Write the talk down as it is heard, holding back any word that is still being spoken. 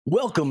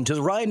Welcome to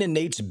the Ryan and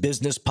Nate's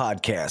Business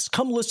Podcast.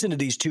 Come listen to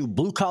these two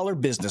blue-collar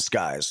business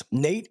guys.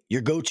 Nate, your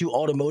go-to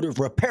automotive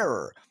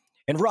repairer,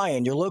 and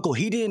Ryan, your local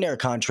heating and air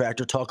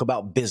contractor, talk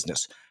about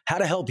business, how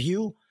to help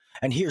you,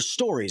 and hear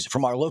stories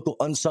from our local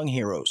unsung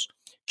heroes.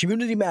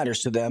 Community matters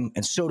to them,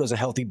 and so does a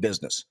healthy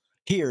business.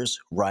 Here's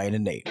Ryan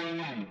and Nate.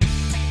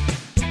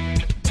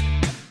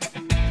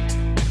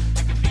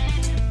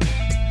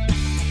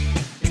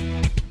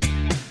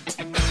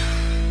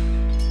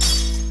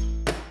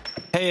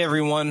 Hey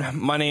everyone,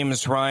 my name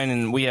is Ryan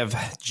and we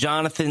have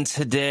Jonathan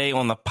today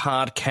on the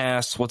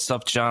podcast. What's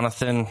up,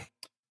 Jonathan?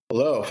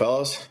 Hello,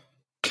 fellas.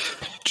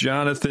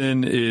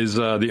 Jonathan is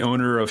the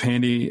owner of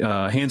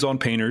Hands On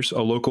Painters,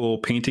 a local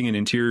painting and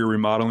interior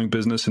remodeling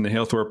business in the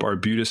Halethorpe,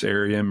 Arbutus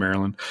area in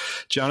Maryland.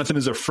 Jonathan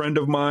is a friend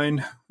of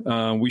mine.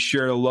 We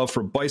share a love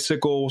for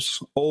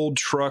bicycles, old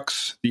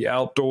trucks, the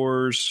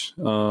outdoors,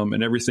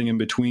 and everything in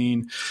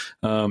between.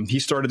 He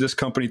started this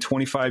company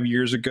 25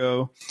 years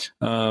ago.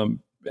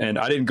 And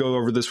I didn't go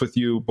over this with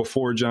you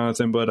before,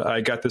 Jonathan, but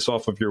I got this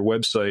off of your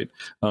website.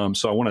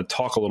 So I want to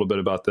talk a little bit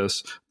about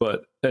this.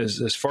 But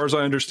as far as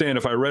I understand,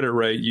 if I read it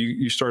right,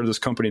 you started this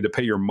company to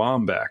pay your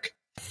mom back.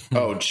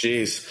 Oh,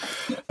 geez.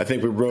 I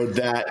think we wrote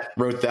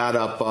that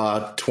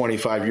up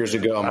 25 years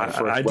ago. On my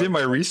first I did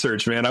my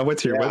research, man. I went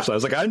to your website. I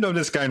was like, I've known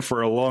this guy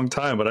for a long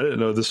time, but I didn't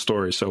know this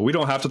story. So we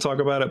don't have to talk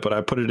about it, but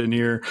I put it in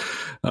here.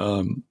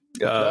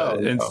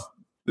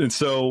 And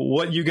so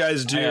what you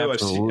guys do,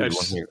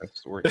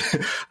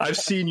 I've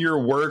seen your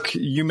work.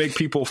 You make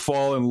people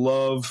fall in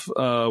love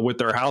with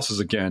their houses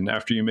again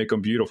after you make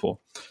them beautiful.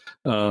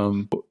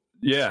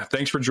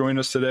 Thanks for joining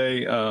us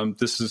today.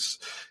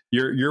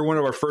 You're one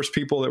of our first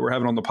people that we're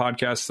having on the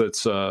podcast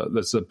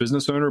that's a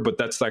business owner, but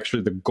that's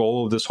actually the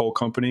goal of this whole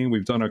company.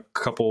 We've done a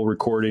couple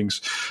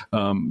recordings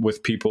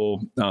with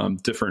people,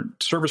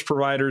 different service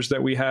providers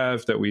that we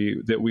have that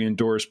we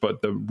endorse,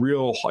 but the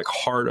real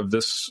heart of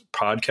this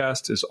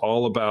podcast is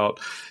all about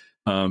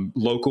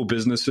local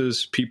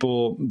businesses,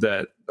 people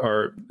that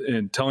are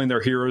telling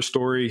their hero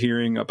story,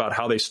 hearing about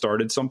how they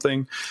started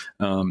something,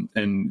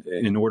 and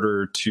in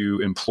order to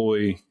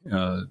employ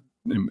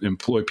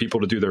people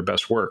to do their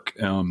best work.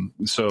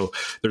 So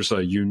there's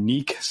a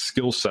unique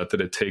skill set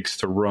that it takes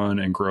to run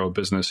and grow a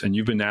business. And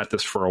you've been at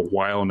this for a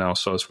while now.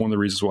 So it's one of the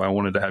reasons why I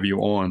wanted to have you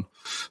on.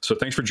 So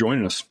thanks for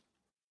joining us.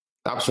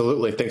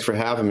 Absolutely. Thanks for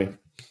having me.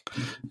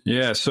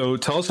 Yeah. So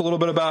tell us a little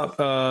bit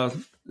about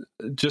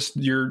just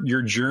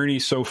your journey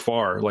so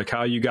far, like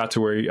how you got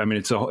to where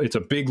it's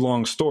a big,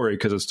 long story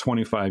because it's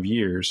 25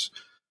 years,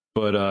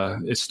 but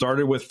it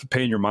started with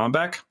paying your mom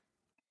back.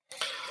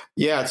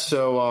 Yeah.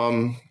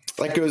 So,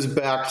 that goes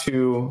back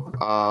to,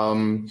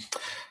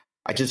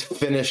 I just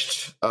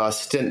finished a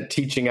stint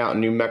teaching out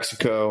in New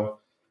Mexico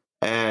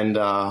and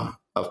I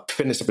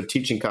finished up a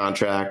teaching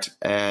contract,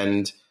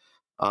 and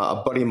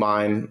a buddy of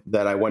mine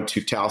that I went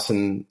to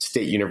Towson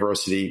State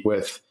University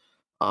with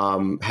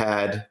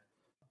had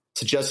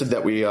suggested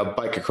that we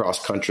bike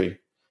across country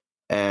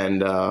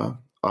and on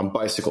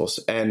bicycles.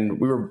 And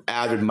we were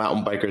avid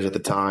mountain bikers at the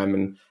time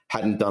and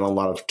hadn't done a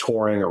lot of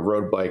touring or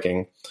road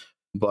biking,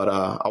 but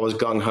I was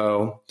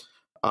gung-ho.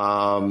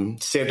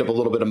 Saved up a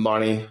little bit of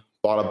money,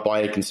 bought a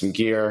bike and some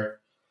gear.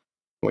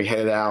 We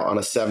headed out on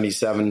a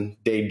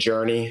 77-day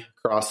journey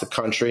across the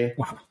country,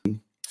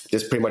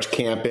 just pretty much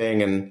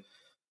camping and,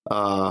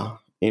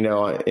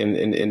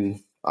 in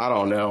I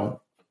don't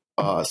know,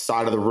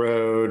 side of the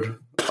road,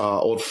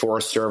 old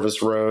Forest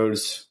Service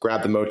roads,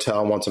 grab the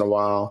motel once in a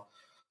while.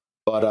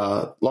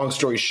 But long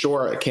story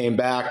short, I came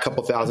back,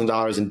 couple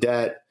 $1,000s in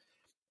debt,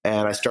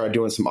 and I started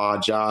doing some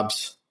odd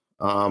jobs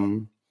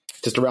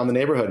just around the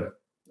neighborhood.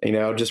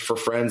 Just for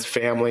friends,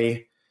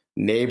 family,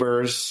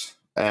 neighbors,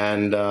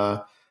 and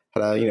had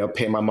to,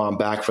 pay my mom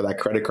back for that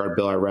credit card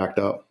bill I racked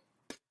up.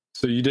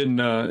 So you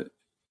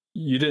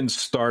didn't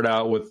start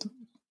out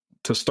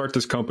to start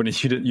this company.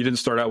 You didn't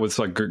start out with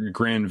like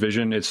grand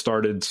vision. It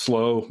started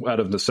slow out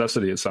of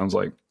necessity. It sounds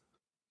like.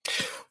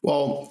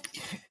 Well,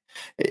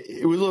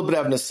 it was a little bit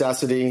out of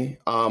necessity.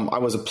 I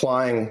was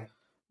applying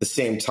the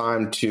same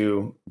time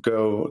to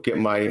go get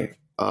my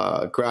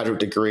graduate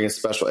degree in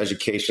special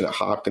education at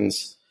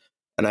Hopkins.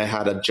 And I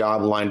had a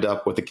job lined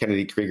up with the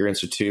Kennedy Krieger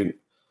Institute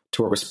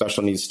to work with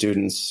special needs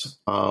students.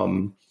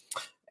 And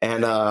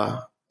I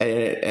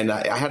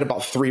had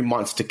about 3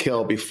 months to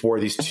kill before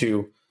these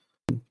two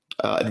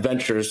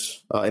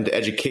adventures into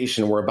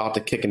education were about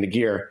to kick into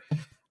gear.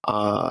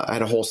 I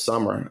had a whole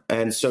summer.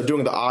 And so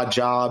doing the odd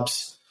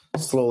jobs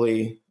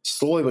slowly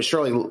but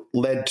surely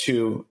led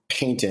to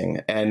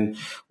painting. And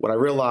what I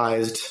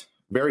realized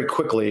very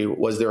quickly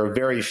was there are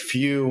very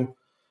few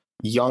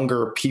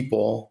younger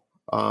people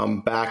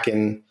back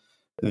in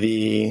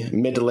the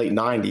mid to late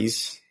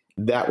 90s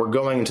that were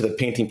going into the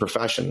painting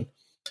profession.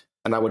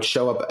 And I would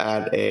show up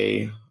at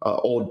a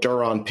old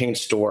Duron paint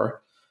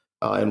store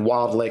in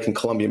Wild Lake in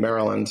Columbia,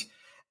 Maryland.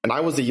 And I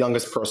was the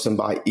youngest person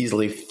by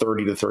easily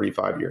 30 to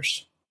 35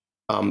 years.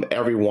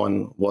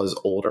 Everyone was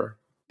older.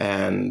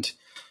 And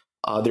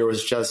there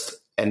was just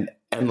an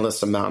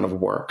endless amount of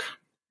work.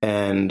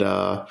 And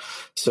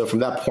so from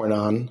that point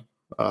on,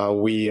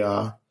 we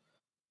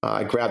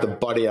I grabbed a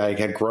buddy I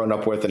had grown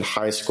up with in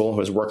high school who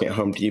was working at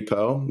Home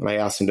Depot, and I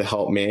asked him to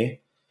help me,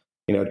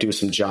 do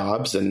some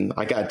jobs. And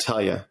I got to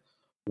tell you,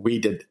 we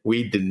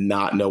did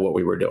not know what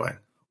we were doing.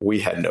 We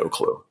had no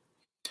clue.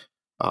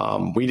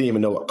 We didn't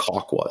even know what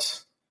caulk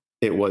was.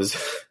 It was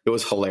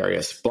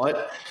hilarious,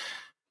 but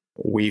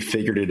we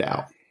figured it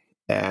out.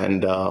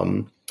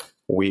 And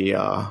we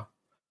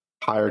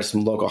hired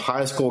some local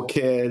high school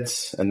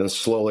kids, and then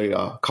slowly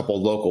a couple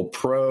local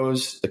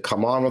pros to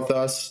come on with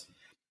us.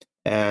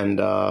 And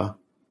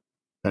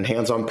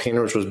Hands-On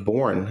Painters was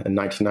born in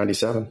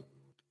 1997.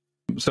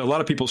 So a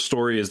lot of people's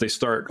story is they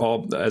start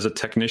all as a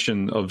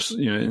technician of,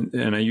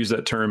 and I use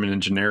that term in a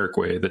generic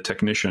way. The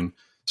technician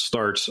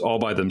starts all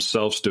by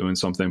themselves doing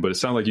something, but it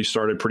sounded like you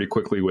started pretty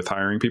quickly with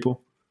hiring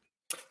people.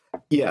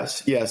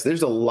 Yes.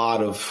 There's a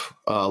lot of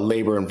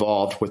labor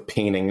involved with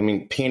painting. I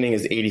mean, painting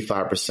is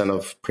 85%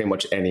 of pretty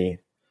much any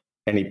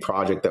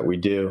project that we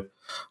do.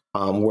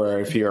 Where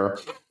if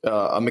you're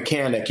a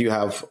mechanic, you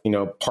have,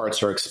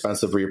 parts are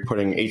expensive, where you're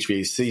putting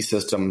HVAC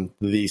system,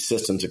 the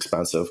system's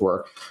expensive,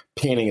 where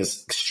painting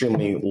is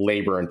extremely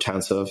labor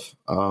intensive.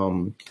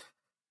 I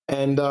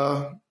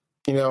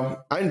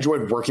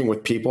enjoyed working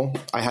with people.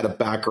 I had a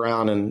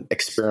background in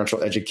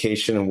experiential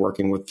education and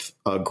working with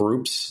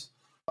groups.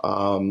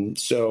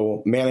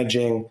 So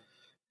managing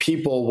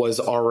people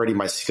was already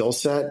my skill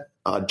set,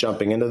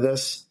 jumping into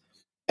this,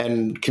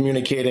 and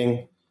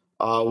communicating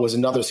was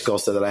another skill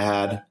set that I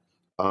had.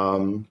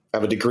 I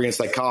have a degree in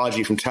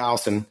psychology from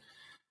Towson,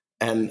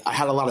 and I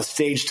had a lot of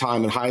stage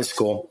time in high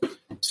school.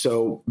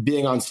 So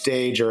being on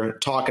stage or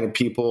talking to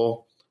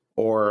people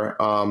or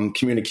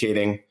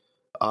communicating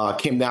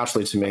came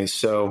naturally to me.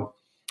 So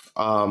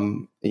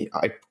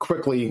I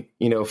quickly,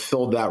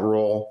 filled that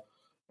role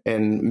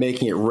and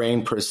making it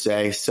rain, per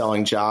se,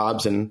 selling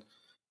jobs and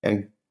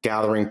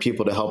gathering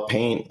people to help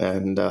paint,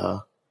 and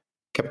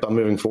kept on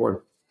moving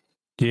forward.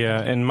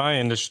 Yeah, in my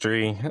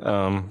industry,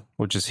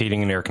 which is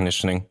heating and air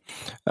conditioning,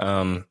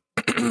 most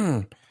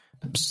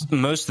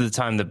of the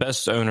time, the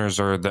best owners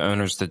are the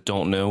owners that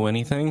don't know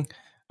anything.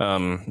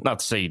 Not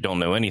to say you don't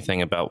know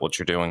anything about what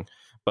you're doing,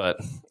 but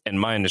in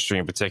my industry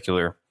in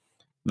particular,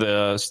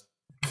 the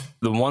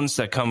ones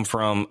that come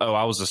from,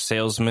 I was a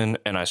salesman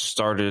and I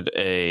started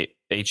a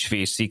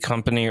HVAC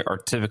company, are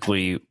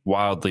typically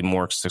wildly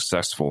more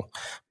successful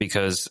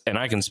because, and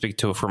I can speak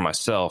to it for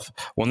myself,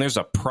 when there's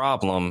a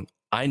problem,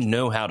 I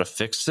know how to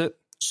fix it,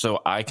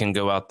 so I can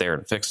go out there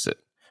and fix it.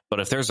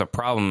 But if there's a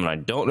problem and I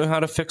don't know how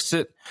to fix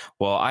it,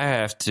 well, I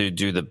have to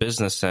do the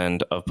business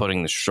end of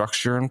putting the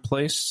structure in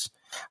place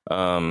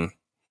to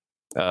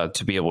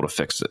be able to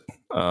fix it.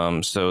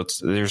 So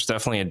there's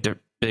definitely a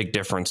big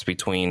difference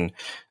between,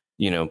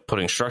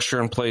 putting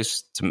structure in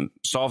place to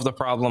solve the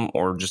problem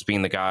or just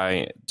being the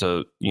guy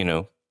to,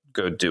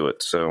 go do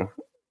it. So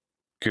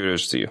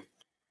kudos to you.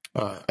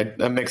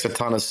 That makes a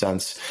ton of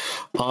sense.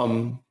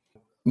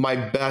 My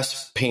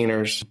best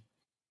painters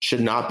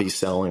should not be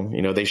selling.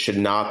 They should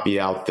not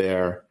be out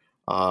there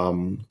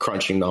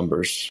crunching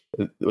numbers.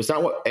 It's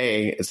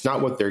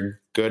not what they're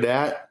good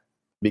at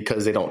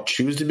because they don't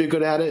choose to be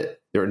good at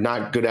it. They're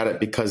not good at it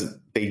because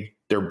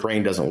their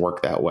brain doesn't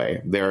work that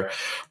way. They're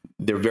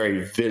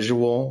very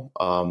visual.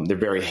 They're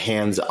very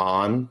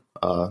hands-on.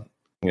 To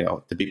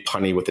be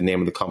punny with the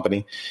name of the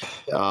company.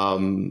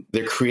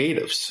 They're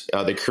creatives.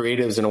 They're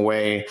creatives in a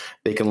way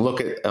they can look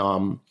at.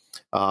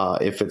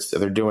 If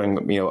they're doing,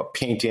 a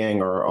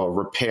painting or a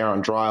repair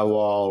on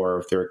drywall, or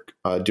if they're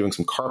doing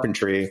some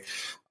carpentry,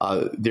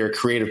 they're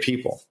creative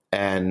people.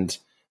 And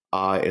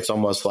it's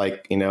almost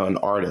like, an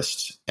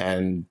artist,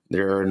 and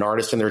they're an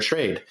artist in their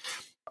trade.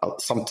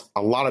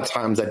 A lot of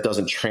times that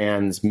doesn't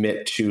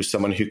transmit to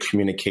someone who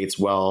communicates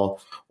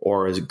well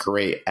or is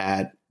great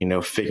at,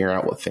 figuring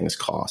out what things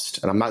cost.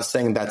 And I'm not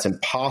saying that's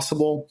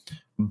impossible,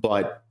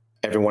 but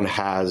everyone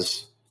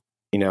has,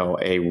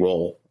 a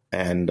role.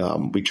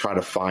 And we try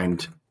to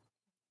find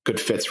good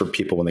fits for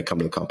people when they come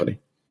to the company.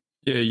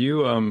 Yeah,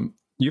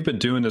 you've been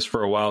doing this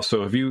for a while.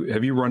 So have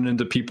you run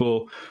into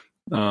people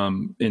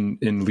in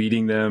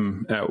leading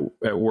them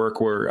at work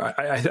where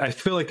I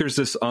feel like there's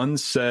this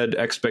unsaid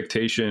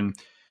expectation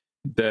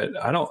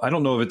that I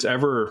don't know if it's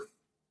ever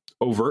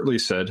overtly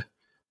said,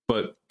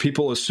 but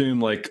people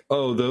assume like,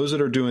 oh, those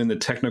that are doing the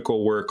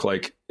technical work,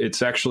 like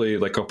it's actually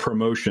like a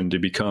promotion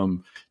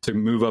to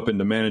move up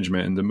into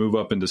management and to move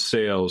up into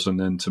sales and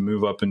then to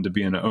move up into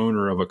being an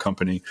owner of a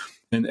company.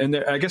 And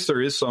I guess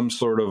there is some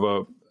sort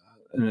of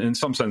in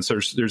some sense,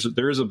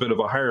 there is a bit of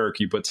a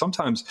hierarchy, but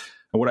sometimes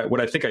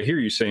what I think I hear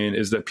you saying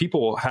is that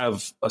people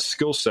have a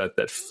skill set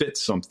that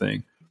fits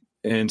something.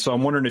 And so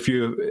I'm wondering if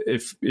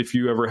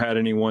you ever had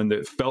anyone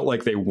that felt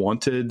like they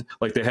wanted,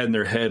 like they had in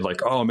their head,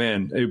 like, oh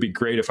man, it would be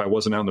great if I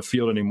wasn't out in the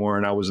field anymore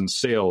and I was in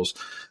sales,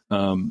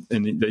 and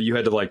that you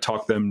had to like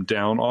talk them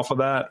down off of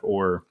that,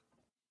 or.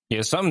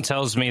 Yeah, something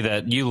tells me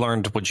that you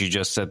learned what you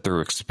just said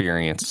through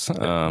experience.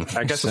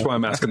 I guess that's why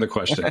I'm asking the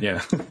question.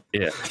 Yeah.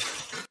 Yeah.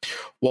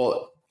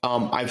 Well,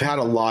 I've had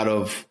a lot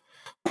of,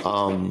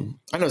 I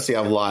don't say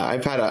a lot.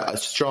 I've had a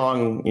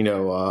strong,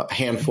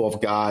 handful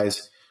of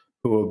guys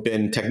who have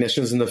been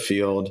technicians in the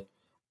field,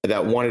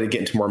 that wanted to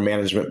get into more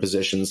management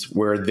positions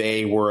where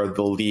they were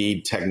the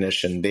lead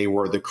technician. They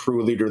were the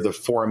crew leader, the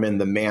foreman,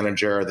 the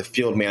manager, the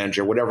field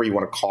manager, whatever you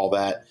want to call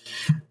that.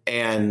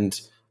 And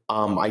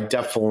I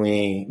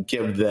definitely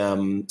give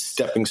them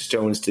stepping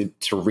stones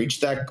to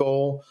reach that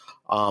goal.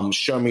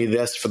 Show me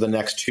this for the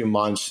next 2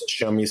 months.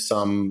 Show me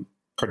some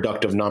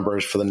productive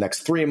numbers for the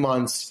next 3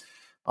 months.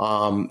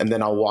 And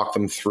then I'll walk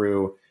them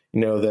through,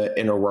 the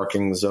inner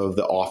workings of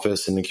the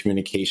office and the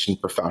communication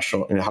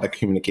professional and how to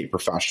communicate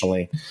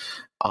professionally.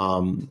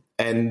 And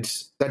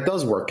that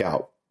does work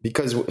out,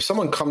 because if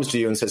someone comes to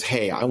you and says,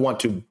 hey, I want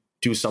to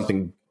do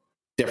something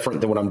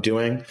different than what I'm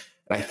doing, and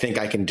I think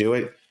I can do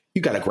it,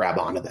 you got to grab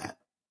onto that.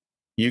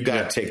 You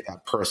got to take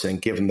that person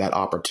and give them that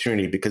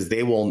opportunity, because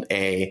they will,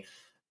 they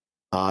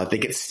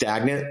get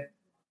stagnant,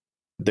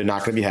 they're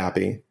not going to be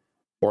happy,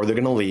 or they're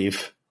going to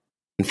leave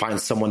and find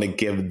someone to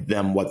give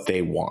them what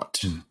they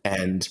want.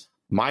 And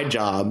my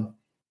job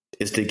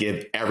is to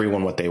give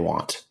everyone what they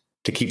want,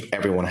 to keep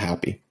everyone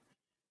happy.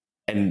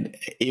 And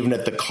even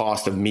at the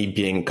cost of me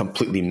being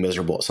completely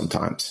miserable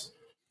sometimes.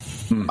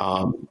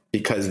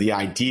 Because the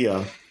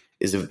idea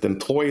is, if the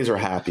employees are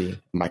happy,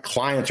 my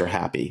clients are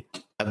happy,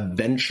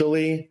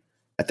 eventually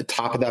at the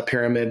top of that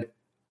pyramid,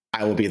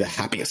 I will be the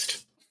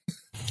happiest.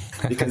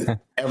 Because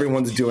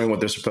everyone's doing what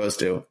they're supposed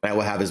to. And I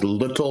will have as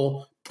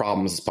little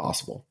problems as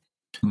possible.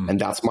 And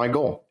that's my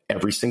goal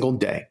every single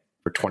day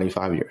for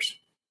 25 years.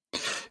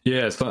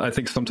 Yeah, so I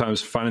think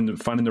sometimes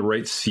finding the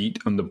right seat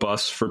on the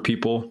bus for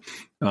people,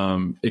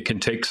 it can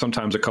take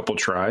sometimes a couple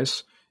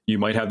tries. You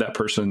might have that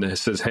person that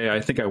says, hey,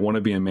 I think I want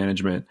to be in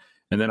management.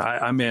 And then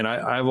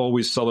I've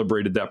always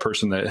celebrated that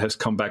person that has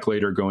come back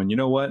later going, you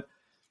know what?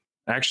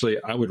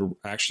 Actually, I would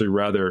actually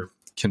rather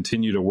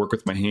continue to work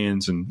with my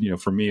hands.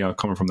 And, for me, I'm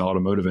coming from the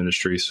automotive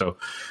industry. So,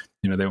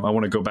 I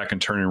want to go back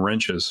and turn in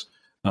wrenches.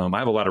 I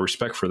have a lot of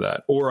respect for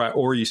that.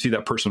 Or you see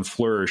that person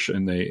flourish,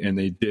 and they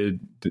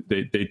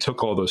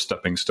took all those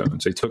stepping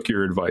stones. They took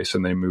your advice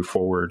and they moved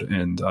forward,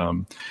 and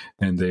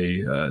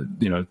they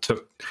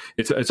took.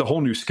 It's a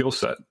whole new skill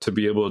set to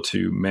be able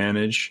to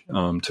manage,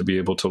 to be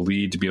able to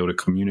lead, to be able to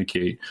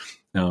communicate,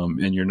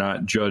 and you're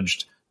not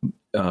judged.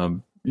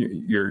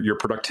 Your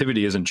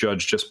productivity isn't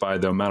judged just by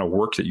the amount of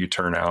work that you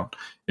turn out.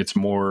 It's a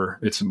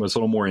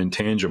little more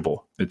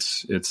intangible.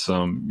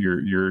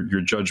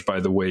 You're judged by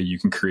the way you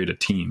can create a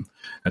team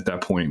at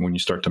that point when you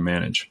start to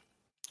manage.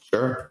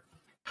 Sure.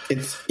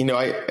 It's,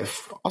 I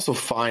also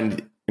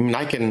find,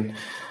 I have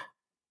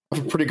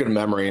a pretty good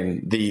memory,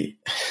 and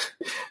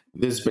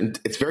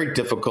it's very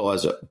difficult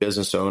as a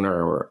business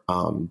owner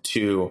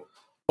to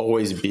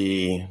always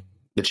be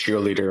the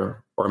cheerleader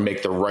or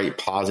make the right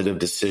positive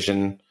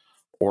decision,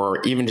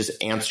 or even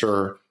just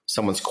answer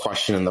someone's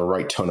question in the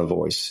right tone of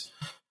voice.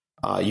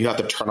 You have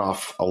to turn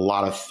off a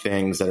lot of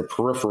things that are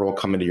peripheral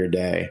come into your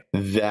day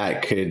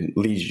that could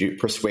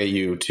persuade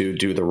you to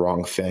do the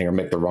wrong thing or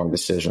make the wrong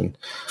decision.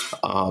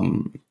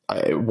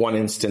 One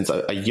instance,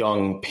 a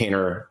young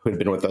painter who had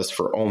been with us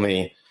for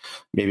only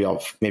maybe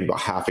about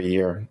half a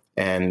year,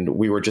 and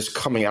we were just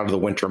coming out of the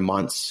winter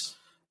months,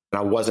 and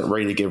I wasn't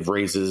ready to give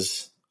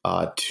raises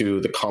to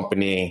the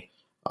company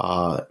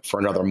for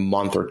another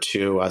month or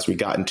two as we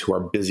got into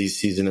our busy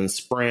season in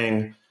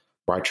spring,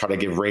 where I try to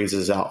give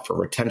raises out for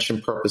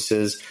retention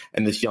purposes.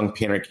 And this young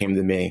painter came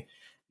to me, and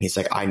he's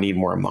like, I need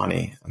more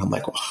money. And I'm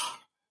like, oh,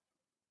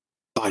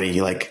 buddy,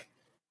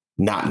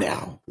 not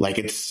now.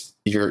 It's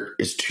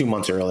 2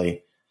 months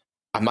early.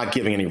 I'm not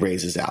giving any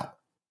raises out.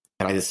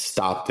 And I just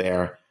stopped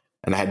there.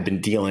 And I had been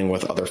dealing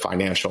with other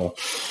financial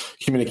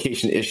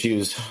communication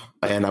issues,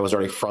 and I was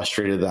already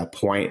frustrated at that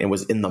point. It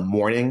was in the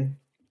morning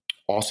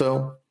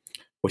also,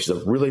 which is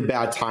a really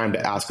bad time to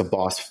ask a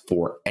boss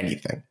for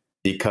anything,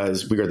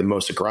 because we are the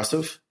most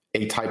aggressive,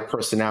 A-type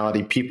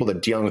personality, people that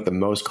are dealing with the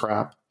most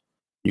crap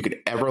you could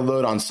ever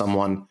load on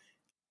someone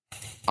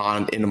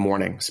in the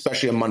morning,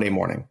 especially a Monday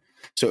morning.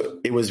 So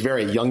it was a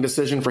very young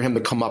decision for him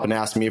to come up and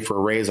ask me for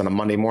a raise on a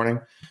Monday morning.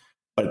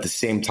 But at the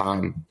same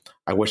time,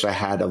 I wish I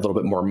had a little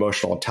bit more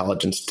emotional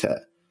intelligence to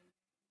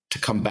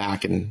come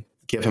back and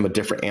give him a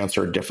different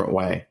answer, a different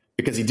way,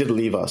 because he did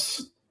leave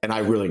us and I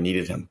really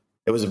needed him.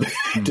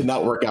 It did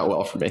not work out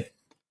well for me.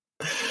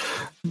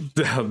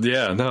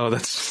 Yeah, no,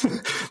 that's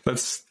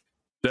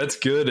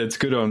good. It's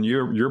good on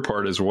your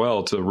part as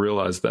well to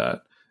realize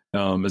that.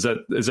 Is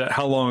that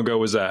how long ago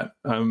was that?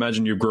 I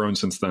imagine you've grown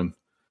since then.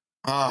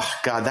 Oh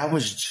God, it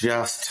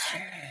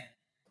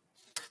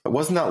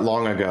wasn't that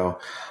long ago.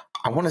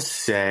 I want to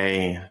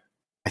say,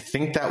 I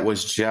think that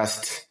was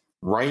just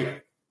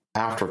right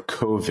after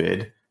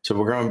COVID. So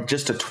we're going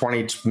just to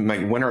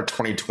winter of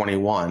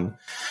 2021.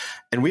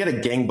 And we had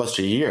a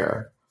gangbuster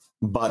year,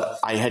 but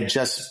I had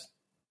just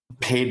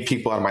paid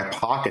people out of my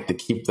pocket to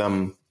keep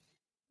them,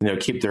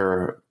 keep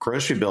their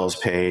grocery bills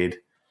paid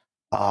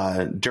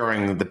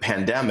during the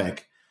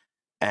pandemic.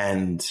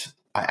 And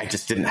I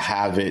just didn't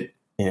have it,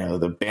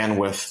 the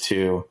bandwidth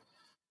to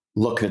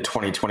look into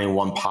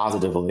 2021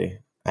 positively.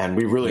 And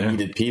we really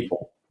needed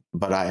people.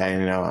 but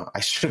I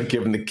should have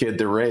given the kid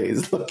the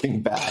raise.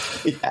 Looking back,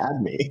 he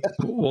had me.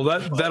 Well,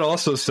 that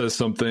also says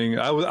something.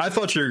 I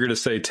thought you were going to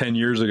say 10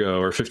 years ago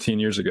or 15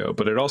 years ago,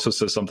 but it also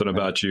says something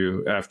about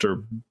you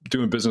after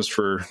doing business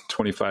for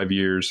 25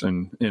 years.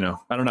 And,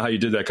 I don't know how you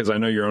did that, because I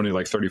know you're only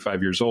like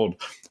 35 years old,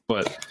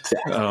 but,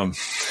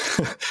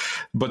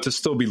 but to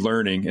still be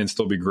learning and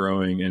still be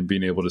growing and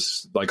being able to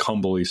like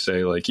humbly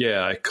say like,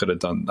 yeah, I could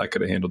have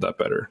handled that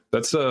better.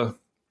 That's a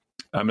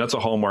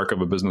hallmark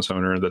of a business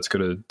owner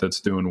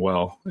that's doing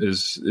well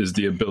is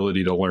the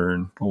ability to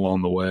learn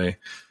along the way.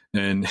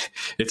 And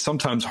it's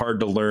sometimes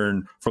hard to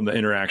learn from the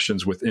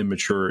interactions with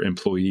immature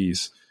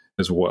employees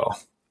as well,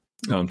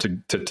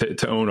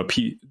 to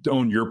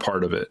own your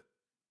part of it.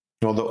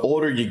 Well, the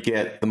older you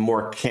get, the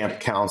more camp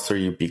counselor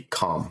you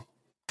become.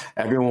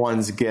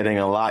 Everyone's getting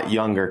a lot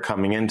younger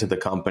coming into the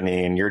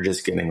company, and you're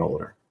just getting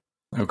older.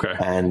 Okay.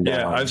 And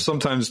I've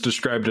sometimes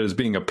described it as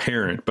being a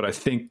parent, but I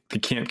think the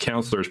camp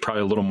counselor is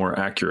probably a little more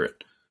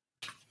accurate.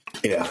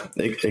 Yeah,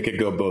 it could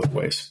go both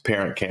ways.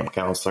 Parent, camp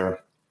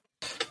counselor.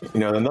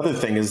 Another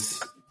thing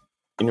is,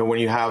 when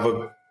you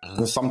have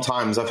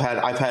sometimes I've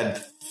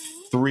had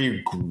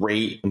 3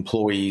 great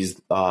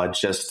employees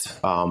just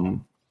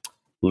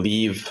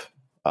leave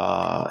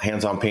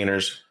Hands-On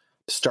Painters,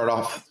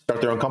 start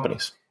their own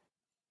companies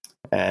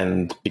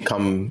and be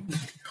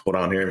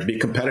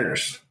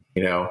competitors,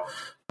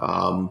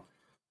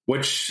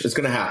 which is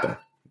going to happen.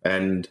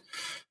 And,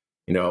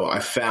 I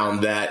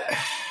found that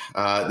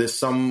there's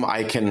some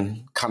I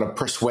can kind of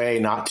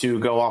persuade not to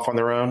go off on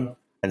their own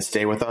and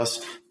stay with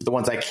us. But the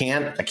ones I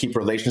can't, I keep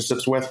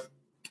relationships with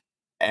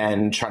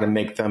and try to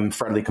make them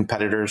friendly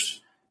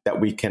competitors that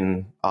we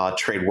can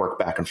trade work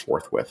back and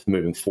forth with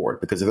moving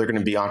forward. Because if they're going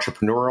to be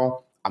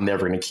entrepreneurial, I'm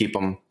never going to keep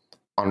them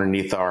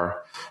underneath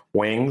our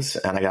wings,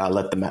 and I got to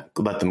let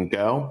them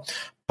go.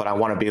 But I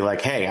want to be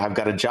like, hey, I've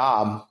got a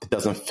job that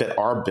doesn't fit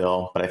our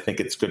bill, but I think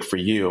it's good for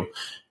you.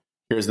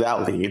 Here's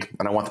that lead.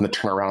 And I want them to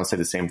turn around and say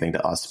the same thing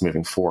to us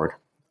moving forward.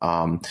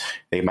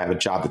 They might have a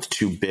job that's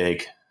too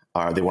big,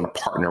 or they want to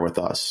partner with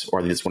us,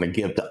 or they just want to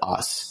give to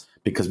us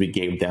because we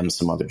gave them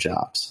some other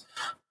jobs.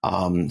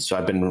 So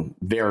I've been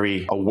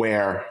very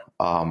aware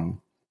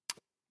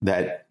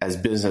that as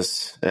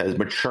businesses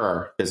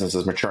mature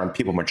and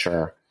people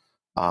mature,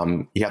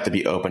 you have to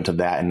be open to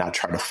that and not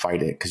try to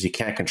fight it, because you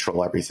can't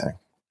control everything.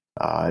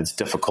 It's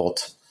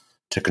difficult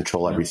to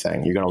control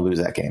everything. You're going to lose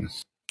that game.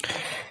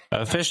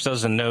 A fish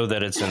doesn't know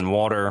that it's in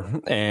water.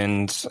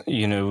 And,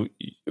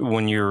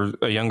 when you're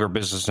a younger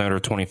business owner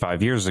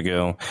 25 years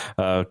ago,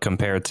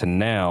 compared to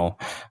now,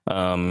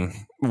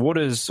 what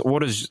is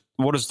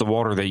the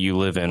water that you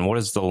live in? What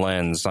is the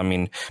lens? I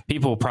mean,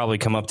 people probably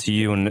come up to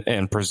you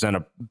and present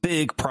a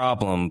big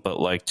problem, but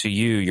like to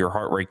you, your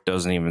heart rate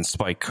doesn't even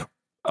spike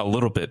a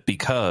little bit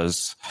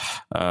because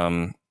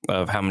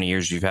of how many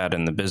years you've had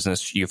in the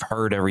business. You've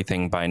heard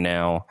everything by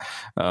now.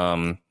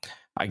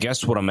 I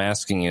guess what I'm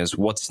asking is,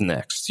 what's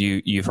next?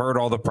 You've heard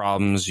all the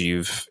problems.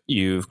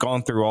 You've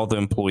gone through all the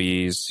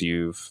employees.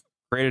 You've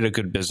created a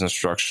good business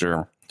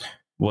structure.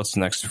 What's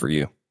next for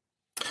you?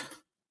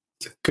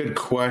 Good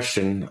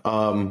question.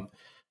 I've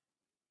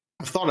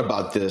thought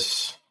about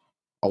this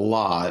a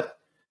lot,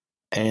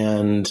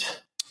 and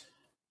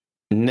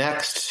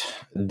next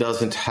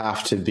doesn't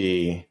have to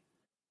be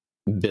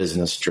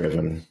business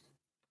driven.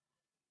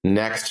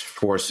 Next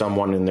for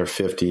someone in their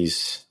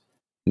 50s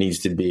needs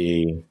to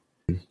be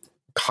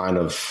kind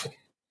of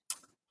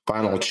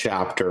final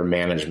chapter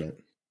management.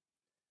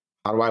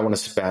 How do I want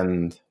to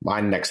spend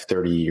my next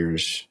 30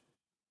 years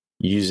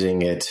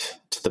using it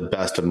to the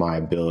best of my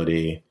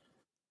ability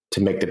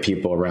to make the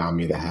people around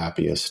me the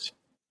happiest?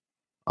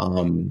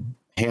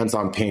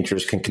 Hands-On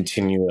Painters can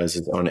continue as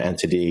its own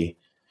entity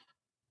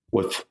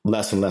with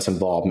less and less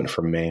involvement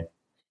from me.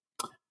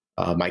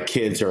 My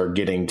kids are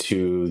getting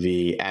to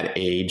the at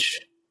age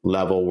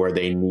level where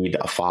they need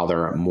a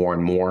father more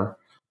and more.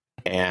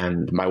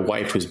 And my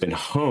wife, who's been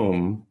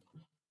home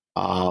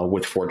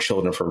with 4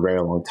 children for a very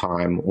long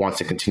time, wants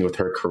to continue with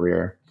her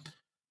career.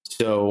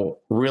 So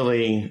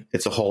really,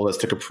 it's a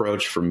holistic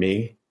approach for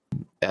me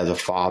as a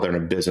father and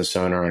a business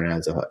owner and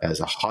as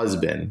a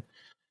husband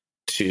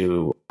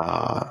to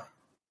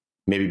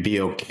maybe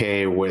be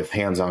okay with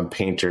Hands-On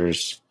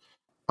Painters.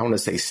 I want to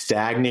say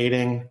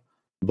stagnating,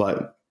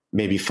 but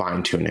maybe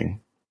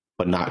fine-tuning,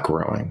 but not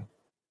growing.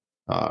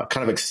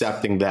 Kind of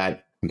accepting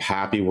that I'm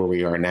happy where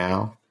we are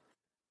now,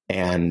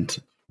 and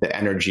the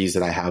energies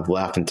that I have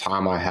left and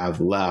time I have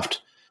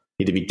left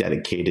need to be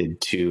dedicated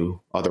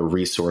to other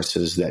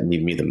resources that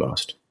need me the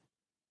most.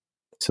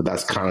 So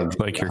that's kind of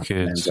like your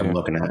kids. I'm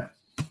looking at.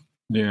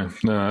 Yeah,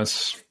 no,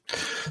 that's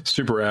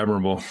super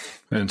admirable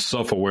and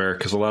self-aware,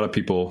 because a lot of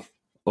people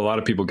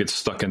get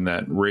stuck in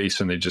that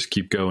race and they just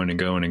keep going and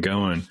going and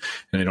going,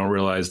 and they don't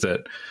realize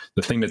that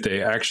the thing that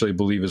they actually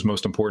believe is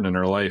most important in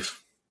their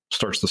life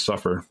starts to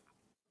suffer.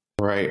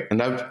 Right,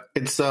 and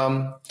it's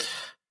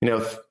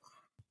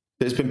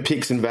there's been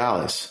peaks and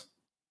valleys.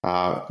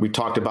 We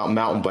talked about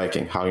mountain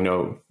biking,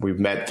 how, we've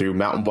met through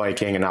mountain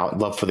biking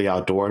and love for the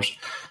outdoors.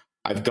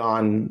 I've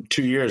gone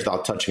 2 years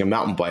without touching a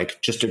mountain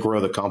bike just to grow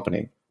the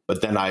company.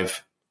 but then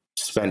I've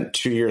spent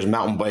 2 years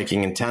mountain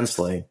biking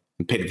intensely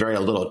and paid very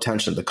little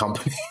attention to the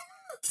company.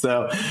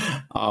 So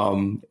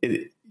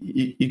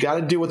you got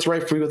to do what's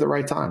right for you at the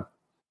right time.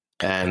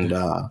 And,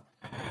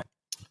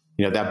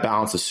 that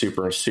balance is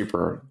super,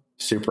 super,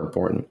 super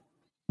important.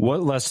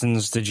 What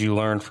lessons did you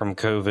learn from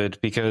COVID?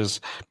 Because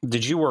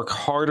did you work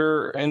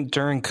harder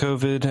during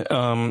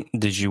COVID?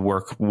 Did you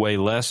work way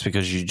less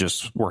because you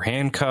just were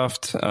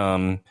handcuffed?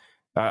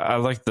 I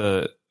like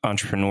the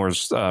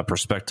entrepreneur's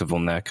perspective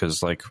on that,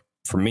 because like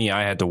for me,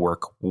 I had to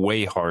work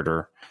way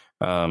harder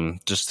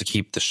just to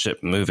keep the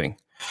ship moving.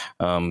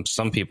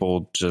 Some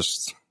people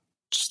just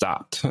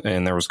stopped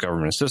and there was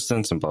government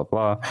assistance and blah,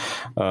 blah.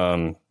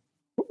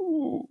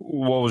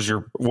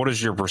 What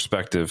is your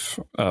perspective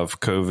of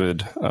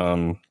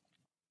COVID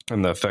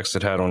and the effects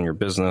it had on your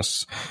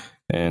business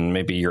and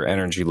maybe your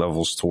energy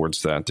levels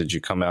towards that? Did you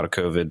come out of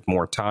COVID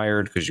more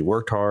tired because you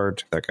worked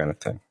hard, that kind of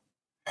thing?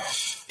 I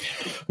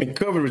mean,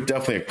 COVID was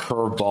definitely a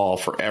curveball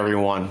for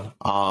everyone.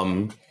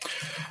 My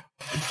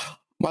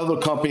little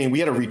company, we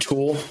had to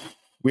retool,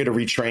 we had to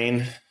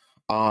retrain.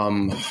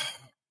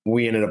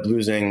 We ended up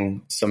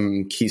losing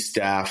some key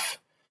staff,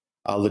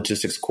 a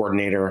logistics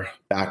coordinator,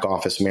 back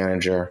office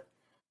manager,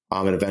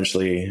 and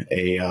eventually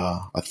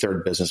a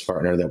third business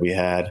partner that we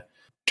had,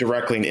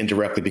 directly and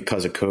indirectly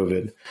because of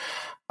COVID.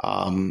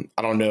 I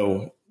don't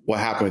know what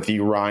happened with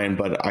you, Ryan,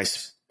 but I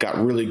got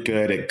really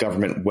good at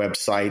government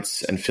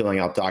websites and filling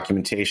out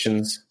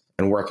documentations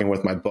and working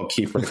with my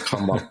bookkeeper to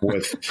come up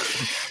with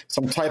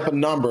some type of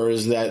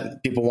numbers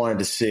that people wanted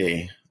to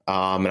see.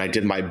 And I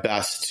did my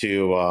best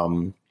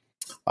to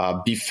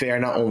be fair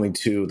not only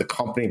to the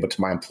company, but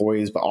to my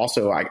employees, but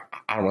also, I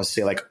don't want to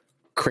say like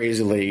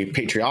crazily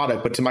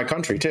patriotic, but to my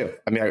country too.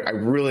 I mean, I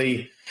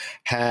really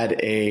had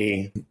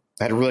to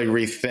really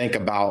rethink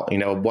about,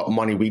 what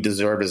money we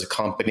deserved as a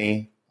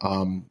company.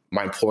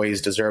 My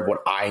employees deserve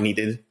what I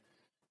needed.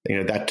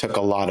 That took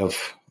a lot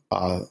of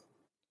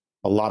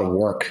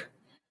work.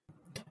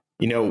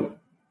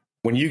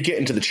 When you get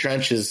into the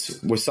trenches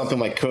with something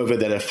like COVID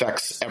that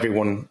affects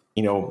everyone,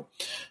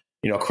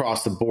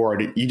 across the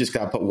board, you just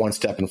got to put one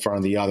step in front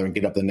of the other and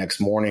get up the next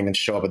morning and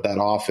show up at that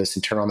office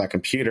and turn on that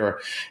computer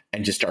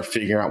and just start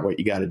figuring out what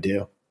you got to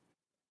do.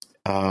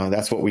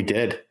 That's what we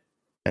did,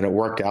 and it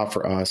worked out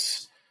for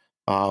us.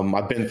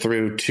 I've been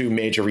through 2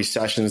 major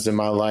recessions in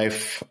my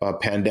life, a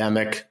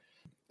pandemic,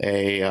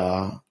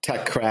 a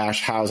tech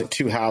crash,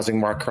 2 housing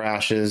market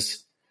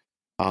crashes.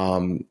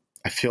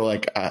 I feel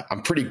like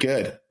I'm pretty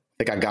good.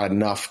 I think I got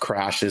enough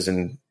crashes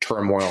and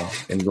turmoil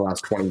in the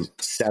last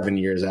 27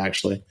 years,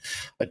 actually,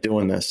 at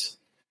doing this.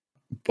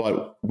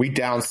 But we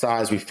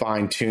downsized, we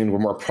fine-tuned, we're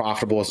more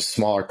profitable as a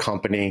smaller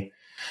company.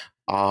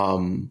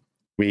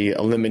 We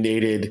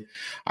eliminated,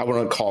 I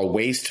wouldn't call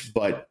waste,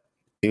 but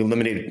we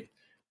eliminated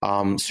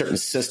certain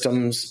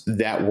systems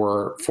that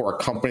were for a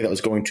company that was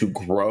going to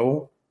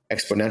grow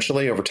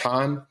exponentially over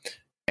time.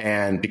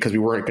 And because we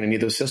weren't going to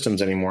need those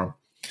systems anymore.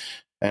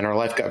 And our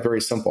life got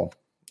very simple.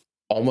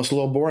 Almost a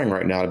little boring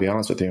right now, to be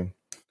honest with you.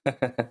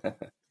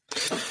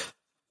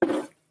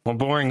 Well,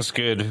 boring's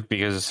good,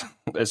 because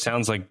it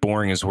sounds like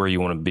boring is where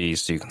you want to be,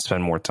 so you can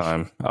spend more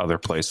time other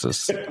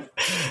places.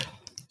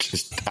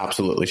 Just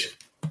absolutely.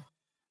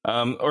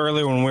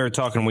 Earlier when we were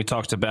talking, we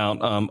talked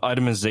about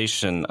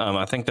itemization.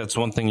 I think that's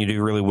one thing you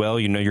do really well.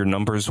 You know your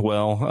numbers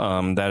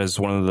well. That is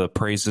one of the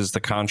praises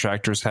the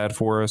contractors had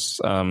for us.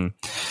 I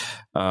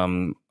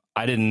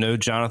didn't know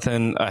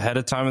Jonathan ahead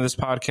of time of this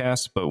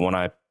podcast, but when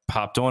I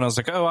popped on, I was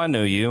like, oh, I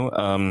know you,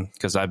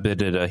 because I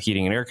bidded a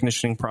heating and air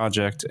conditioning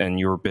project, and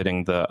you were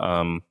bidding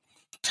the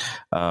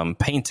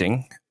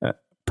painting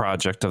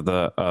project of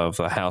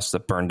the house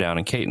that burned down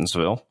in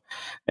Catonsville.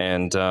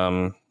 And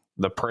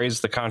the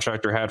praise the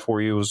contractor had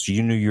for you was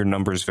you knew your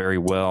numbers very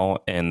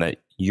well and that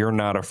you're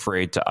not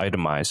afraid to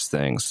itemize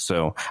things.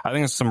 So I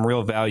think there's some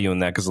real value in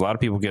that, because a lot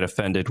of people get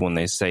offended when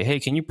they say, hey,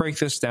 can you break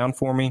this down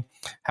for me?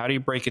 How do you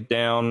break it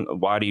down?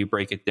 Why do you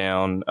break it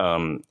down?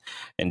 And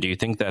do you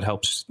think that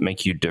helps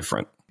make you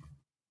different?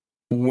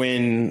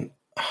 When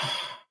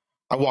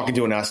I walk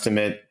into an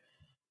estimate,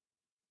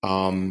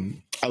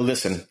 I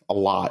listen a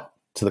lot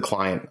to the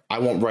client. I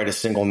won't write a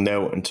single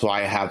note until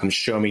I have them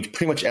show me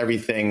pretty much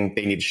everything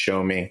they need to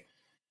show me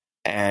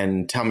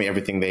and tell me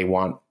everything they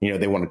want,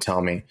 they want to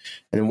tell me. And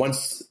then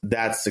once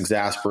that's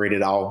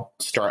exasperated, I'll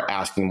start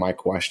asking my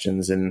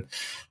questions, and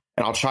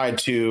I'll try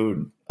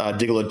to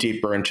dig a little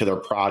deeper into their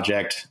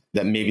project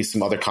that maybe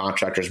some other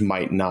contractors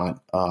might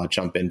not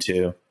jump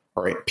into,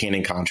 or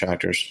painting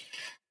contractors.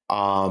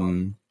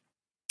 And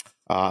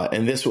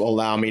this will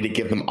allow me to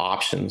give them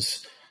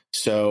options.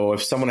 So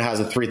if someone has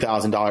a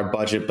 $3,000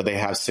 budget, but they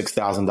have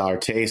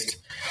 $6,000 taste,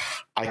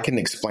 I can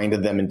explain to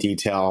them in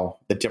detail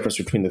the difference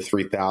between the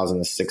 $3,000 and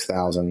the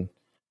 $6,000,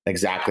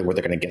 exactly what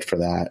they're going to get for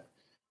that.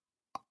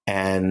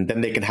 And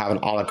then they can have an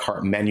a la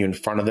carte menu in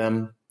front of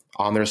them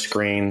on their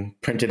screen,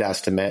 printed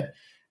estimate,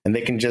 and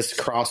they can just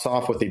cross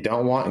off what they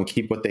don't want and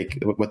keep what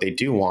they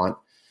do want.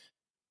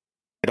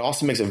 It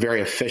also makes it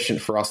very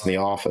efficient for us in the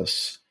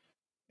office.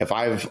 If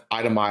I've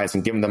itemized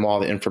and given them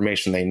all the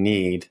information they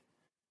need,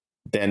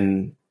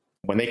 then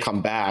when they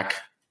come back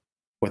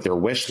with their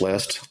wish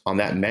list on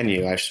that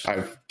menu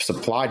I've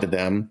supplied to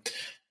them,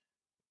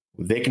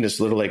 they can just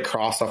literally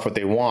cross off what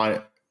they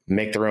want,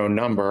 make their own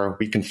number.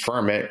 We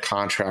confirm it,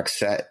 contract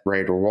set,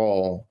 ready to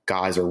roll.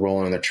 Guys are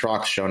rolling in the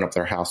trucks, showing up at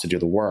their house to do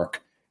the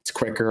work. It's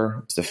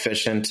quicker, it's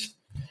efficient,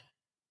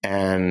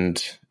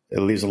 and it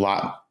leaves a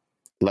lot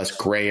less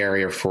gray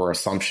area for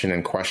assumption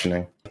and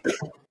questioning.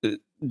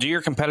 Do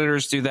your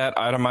competitors do that,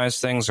 itemize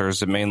things, or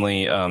is it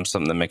mainly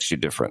something that makes you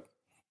different?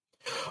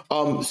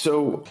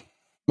 So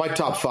my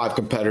top 5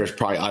 competitors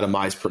probably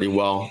itemize pretty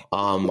well.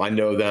 I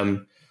know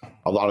them.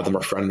 A lot of them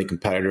are friendly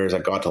competitors I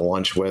got to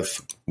lunch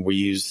with. We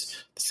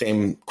use the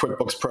same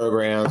QuickBooks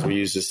programs. We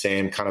use the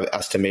same kind of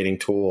estimating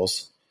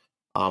tools.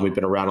 We've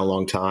been around a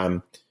long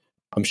time.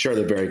 I'm sure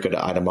they're very good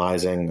at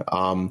itemizing.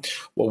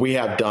 What we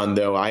have done,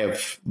 though, I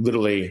have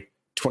literally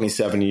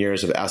 27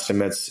 years of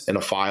estimates in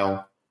a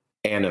file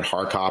and in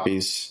hard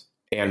copies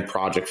and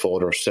project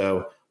folders.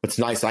 So it's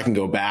nice. I can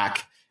go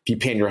back. If you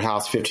painted your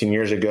house 15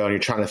 years ago and you're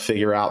trying to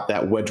figure out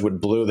that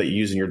Wedgwood blue that you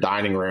use in your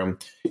dining room,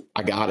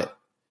 I got it.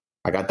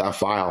 I got that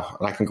file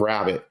and I can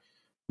grab it.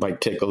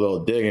 Might take a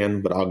little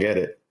digging, but I'll get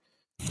it.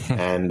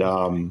 And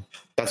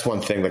that's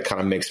one thing that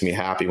kind of makes me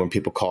happy when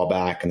people call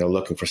back and they're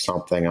looking for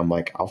something. I'm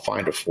like, I'll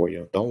find it for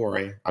you. Don't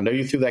worry. I know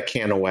you threw that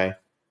can away.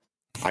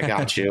 I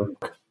got you.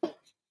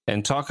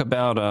 And talk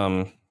about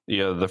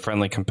the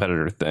friendly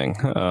competitor thing,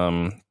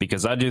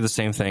 because I do the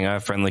same thing. I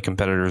have friendly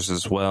competitors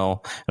as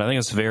well, and I think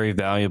it's very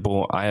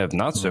valuable. I have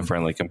not so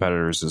friendly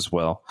competitors as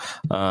well.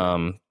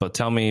 But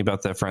tell me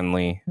about that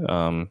friendly,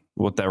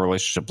 what that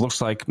relationship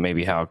looks like,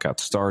 maybe how it got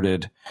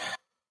started.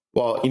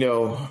 Well,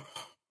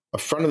 a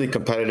friendly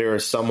competitor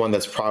is someone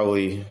that's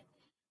probably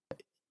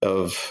I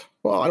don't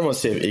want to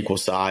say of equal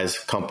size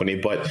company,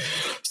 but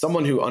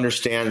someone who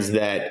understands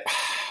that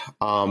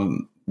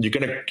you're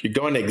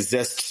going to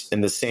exist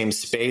in the same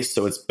space,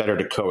 so it's better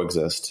to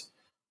coexist.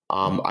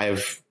 I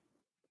have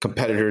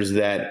competitors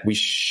that we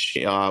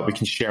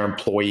can share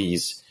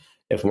employees.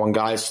 If one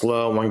guy's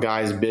slow, one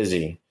guy's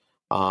busy,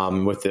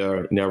 with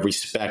the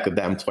respect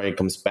that employee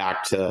comes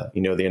back to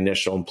the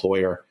initial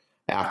employer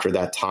after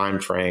that time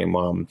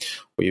frame.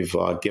 We've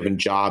given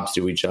jobs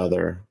to each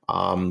other.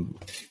 The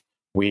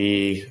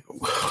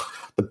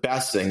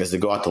best thing is to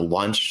go out to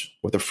lunch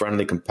with a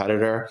friendly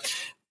competitor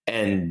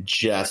and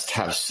just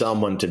have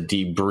someone to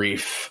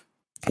debrief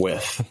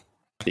with,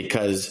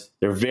 because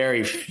there are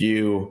very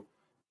few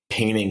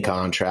painting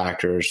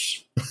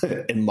contractors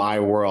in my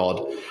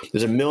world.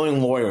 There's a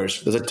million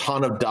lawyers. There's a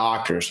ton of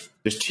doctors.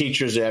 There's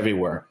teachers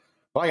everywhere.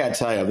 But I got to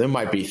tell you, there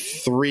might be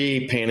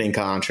 3 painting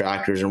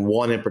contractors, and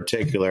one in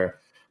particular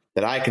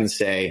that I can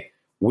say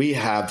we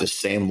have the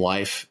same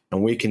life,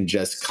 and we can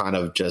just kind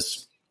of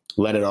just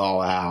let it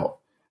all out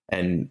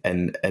and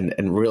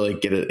really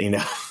get it,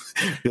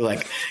 be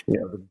like,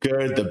 the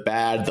good, the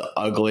bad, the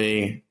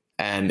ugly,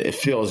 and it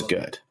feels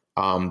good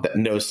that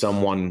know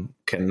someone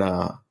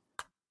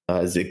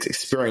is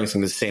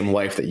experiencing the same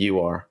life that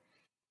you are.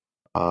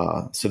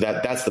 So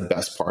that's the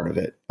best part of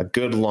it. A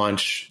good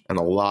lunch and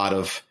a lot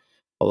of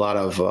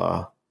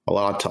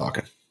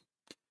talking.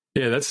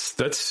 Yeah,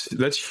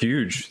 that's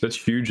huge. That's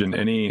huge in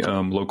any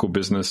local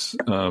business,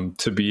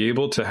 to be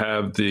able to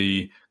have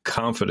the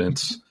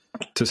confidence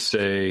to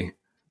say,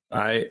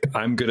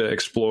 I'm going to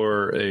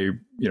explore a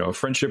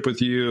friendship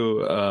with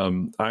you.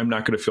 I'm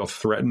not going to feel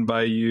threatened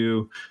by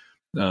you.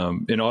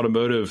 In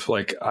automotive,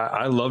 like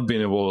I love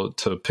being able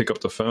to pick up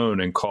the phone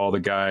and call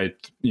the guy,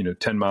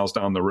 10 miles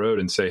down the road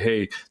and say,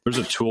 hey, there's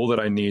a tool that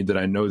I need that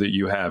I know that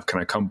you have. Can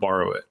I come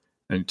borrow it?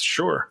 And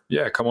sure.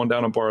 Yeah. Come on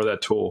down and borrow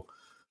that tool.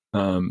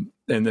 And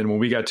then when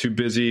we got too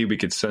busy, we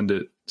could send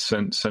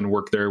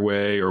work their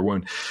way, or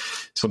when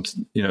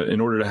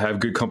in order to have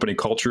good company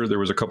culture, there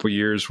was a couple of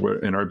years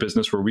in our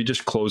business where we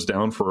just closed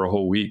down for a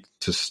whole week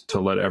to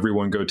let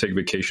everyone go take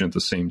vacation at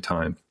the same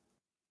time.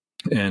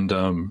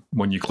 And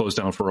when you close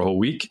down for a whole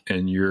week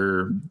and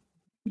you're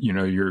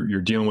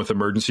dealing with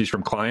emergencies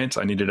from clients,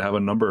 I needed to have a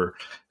number.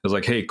 I was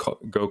like, hey,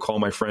 go call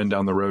my friend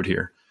down the road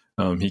here.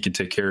 He can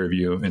take care of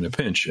you in a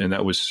pinch. And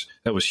that was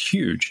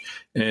huge.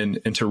 And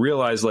to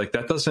realize like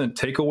that doesn't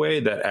take away,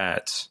 that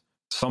adds.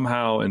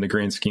 Somehow in the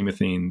grand scheme of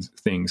things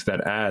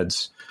that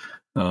adds,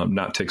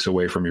 not takes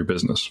away from your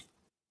business.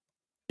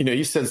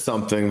 You said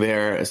something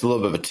there. It's a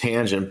little bit of a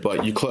tangent,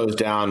 but you closed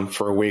down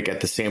for a week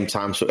at the same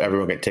time so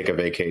everyone can take a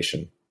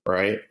vacation,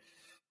 right?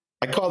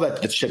 I call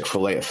that the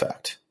Chick-fil-A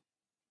effect,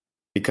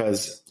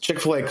 because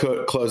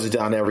Chick-fil-A closes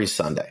down every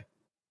Sunday,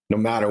 no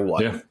matter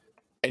what. Yeah.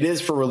 It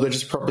is for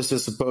religious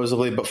purposes,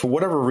 supposedly, but for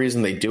whatever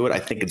reason they do it, I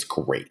think it's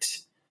great.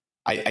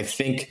 I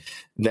think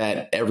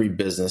that every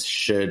business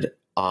should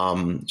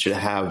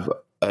have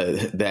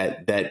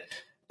that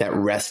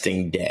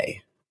resting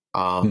day,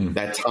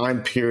 that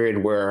time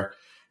period where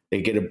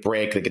they get a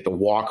break, they get to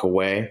walk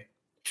away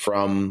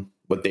from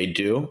what they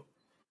do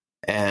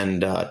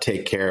and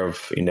take care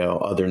of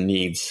other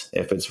needs.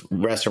 If it's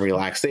rest and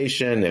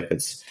relaxation, if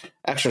it's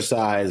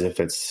exercise,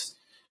 if it's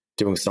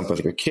doing something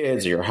with your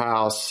kids or your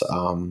house.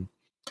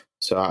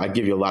 So I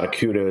give you a lot of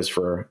kudos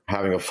for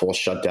having a full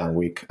shutdown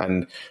week.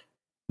 And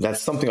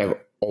that's something I've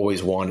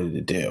always wanted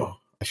to do.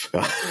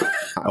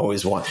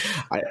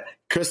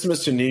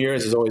 Christmas to New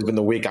Year's has always been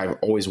the week I've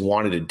always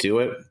wanted to do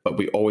it, but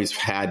we always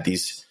had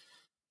these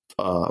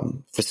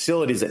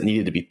facilities that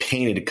needed to be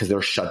painted because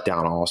they're shut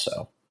down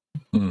also.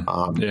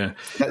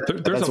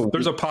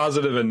 There's a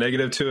positive and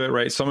negative to it,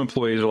 right? Some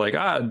employees are like,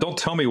 don't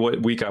tell me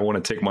what week I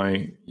want to take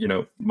my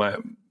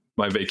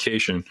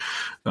vacation.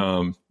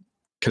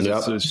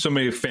 Because there's so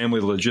many family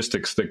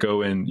logistics that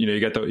go in. You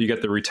got the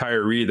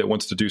retiree that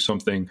wants to do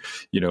something,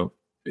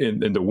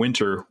 in the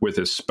winter with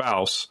his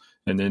spouse,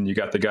 and then you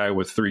got the guy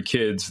with 3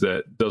 kids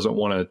that doesn't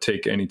want to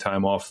take any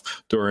time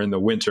off during the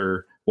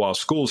winter while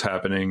school's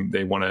happening.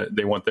 They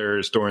want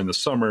theirs during the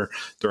summer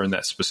during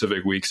that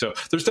specific week. So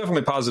there's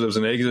definitely positives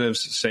and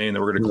negatives saying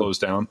that we're going to close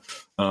down.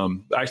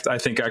 I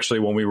think actually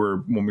when we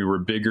were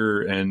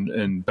bigger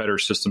and better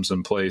systems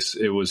in place,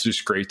 it was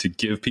just great to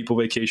give people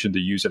vacation to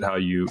use it how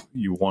you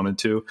wanted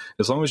to.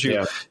 As long as you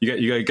got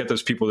to get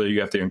those people that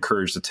you have to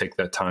encourage to take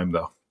that time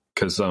though,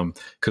 because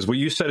what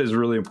you said is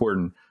really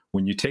important.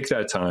 When you take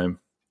that time,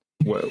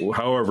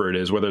 however it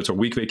is, whether it's a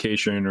week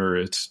vacation or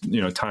it's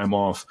time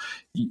off,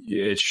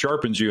 it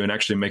sharpens you and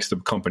actually makes the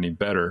company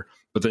better.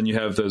 But then you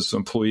have those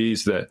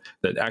employees that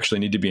actually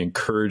need to be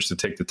encouraged to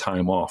take the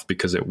time off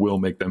because it will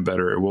make them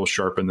better, it will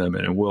sharpen them,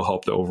 and it will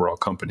help the overall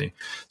company.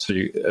 So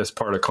as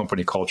part of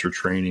company culture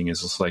training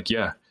is just like,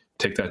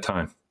 take that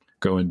time,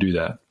 go and do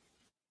that.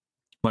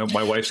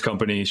 My wife's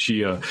company,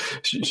 she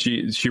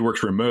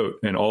works remote,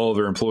 and all of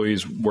their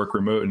employees work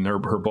remote, and her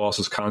boss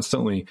is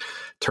constantly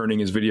turning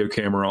his video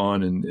camera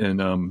on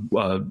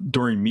and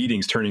during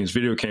meetings turning his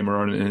video camera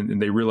on, and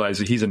they realize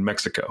that he's in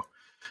Mexico,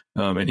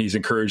 and he's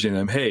encouraging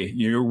them, hey,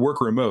 you work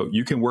remote,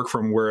 you can work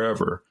from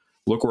wherever.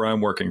 Look where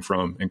I'm working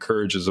from.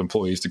 Encourages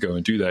employees to go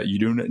and do that. You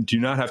do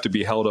not have to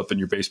be held up in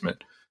your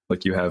basement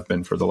like you have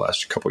been for the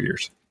last couple of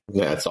years.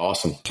 Yeah, that's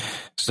awesome.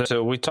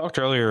 So we talked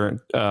earlier,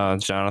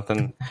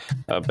 Jonathan,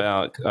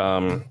 about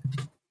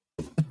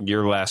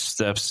your last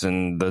steps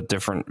and the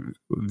different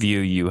view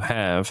you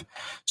have.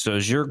 So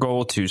is your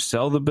goal to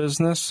sell the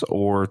business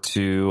or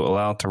to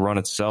allow it to run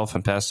itself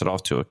and pass it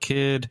off to a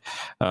kid,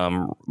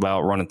 allow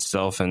it run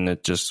itself and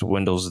it just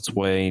dwindles its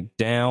way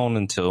down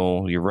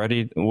until you're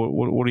ready?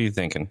 What are you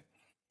thinking?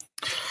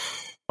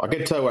 I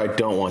can tell you what I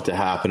don't want to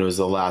happen. It was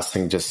the last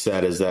thing just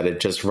said, is that it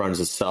just runs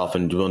itself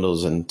and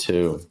dwindles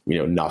into,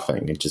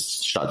 nothing. It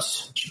just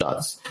shuts.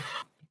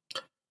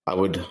 I'd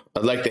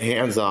like the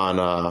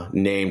hands-on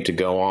name to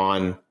go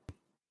on,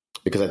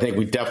 because I think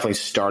we definitely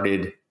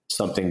started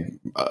something.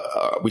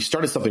 We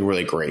started something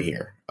really great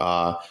here.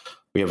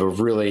 We have a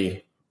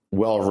really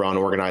well-run,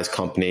 organized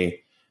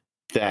company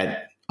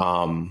that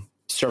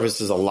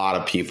services a lot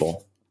of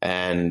people,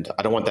 and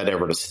I don't want that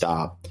ever to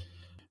stop.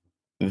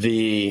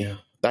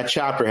 That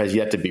chapter has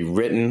yet to be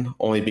written,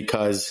 only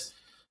because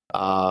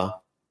a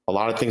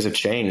lot of things have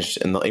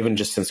changed, and even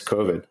just since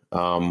COVID.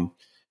 One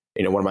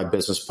of my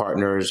business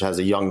partners has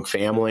a young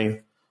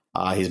family.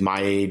 He's my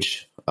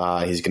age.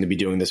 He's going to be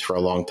doing this for a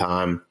long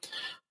time.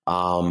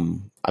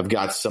 I've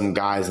got some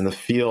guys in the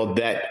field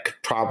that could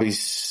probably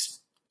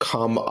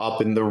come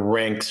up in the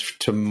ranks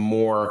to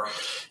more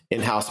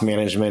in-house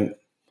management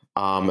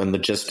and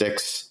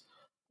logistics,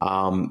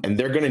 and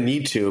they're going to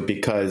need to,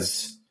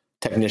 because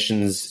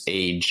technicians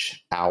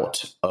age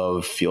out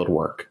of field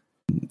work,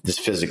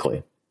 just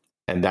physically.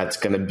 And that's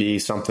going to be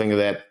something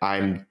that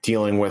I'm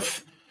dealing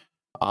with.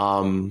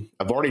 I've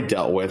already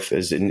dealt with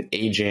is an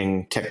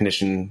aging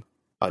technician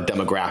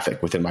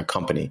demographic within my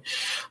company.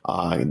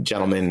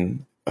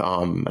 Gentlemen,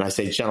 and I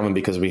say gentlemen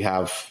because we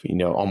have,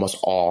 almost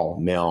all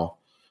male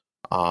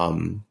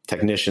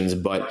technicians,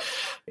 but,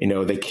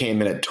 they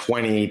came in at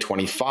 20,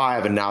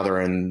 25, and now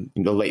they're in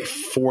the late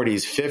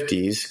 40s,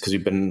 50s, because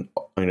we've been,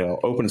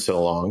 open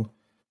so long.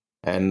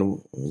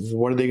 And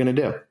what are they going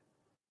to do?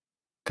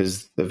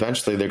 Because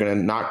eventually they're going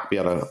to not be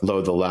able to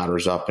load the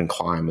ladders up and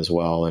climb as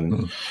well,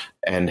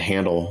 and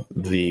handle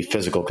the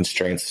physical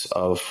constraints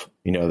of,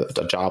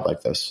 a job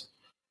like this.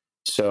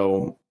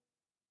 So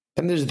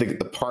then there's the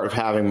part of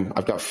having,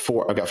 I've got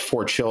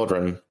four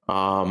children.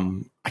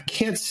 I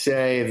can't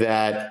say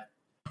that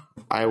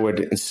I would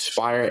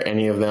inspire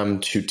any of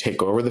them to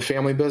take over the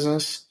family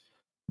business,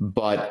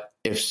 but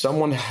if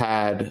someone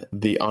had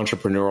the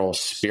entrepreneurial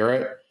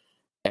spirit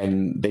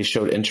and they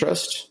showed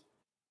interest,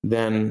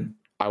 then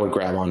I would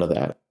grab onto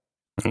that.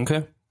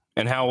 Okay.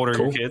 And how old are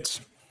your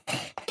kids?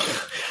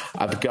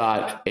 I've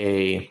got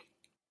a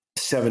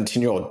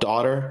 17-year-old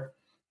daughter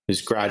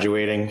who's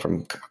graduating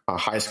from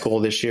high school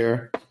this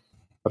year.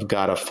 I've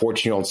got a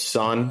 14-year-old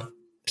son,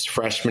 his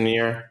freshman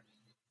year,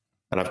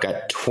 and I've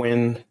got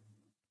twin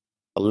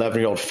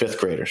 11-year-old fifth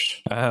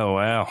graders. Oh,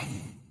 wow.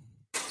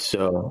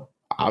 So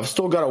I've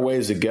still got a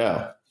ways to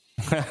go.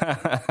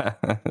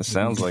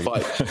 Sounds like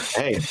But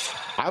hey,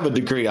 I have a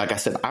degree. Like I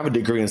said, I have a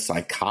degree in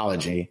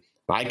psychology.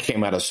 I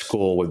came out of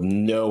school with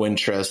no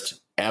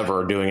interest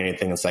ever doing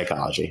anything in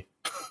psychology.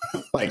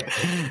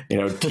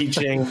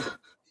 Teaching.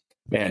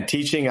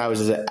 Teaching, I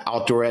was an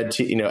outdoor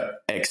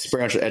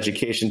experiential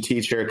education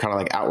teacher, kind of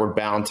like outward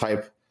bound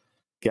type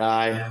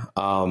guy.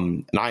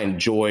 And I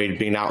enjoyed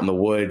being out in the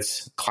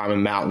woods,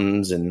 climbing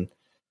mountains and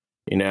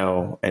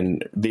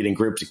leading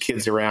groups of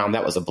kids around.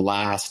 That was a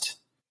blast.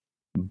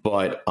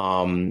 But,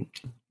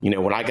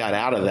 when I got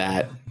out of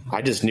that,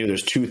 I just knew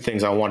there's two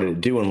things I wanted to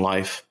do in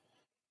life.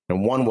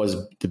 And one was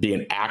to be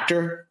an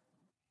actor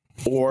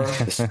or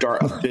to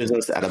start a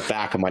business at the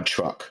back of my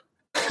truck.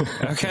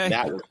 Okay.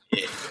 That was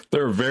it.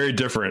 They're very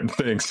different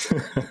things.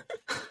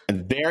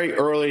 And very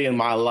early in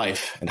my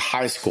life, in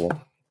high school,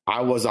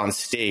 I was on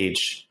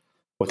stage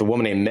with a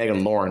woman named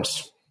Megan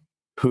Lawrence,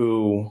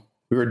 who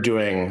we were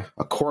doing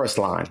a chorus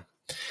line.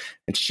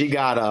 And she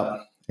got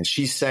up and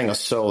she sang a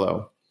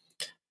solo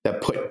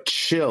that put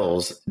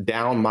chills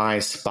down my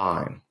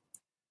spine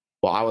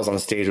while I was on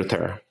stage with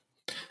her.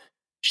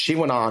 She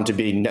went on to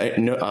be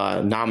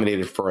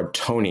nominated for a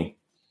Tony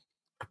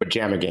for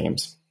Pajama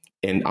Games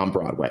on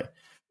Broadway.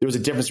 There was a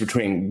difference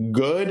between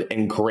good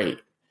and great.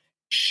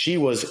 She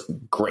was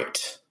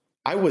great.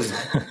 I was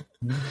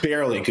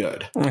barely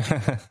good.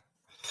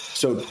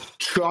 So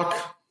truck,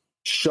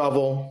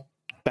 shovel,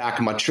 back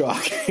of my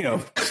truck,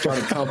 start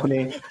a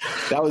company.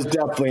 That was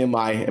definitely in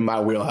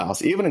my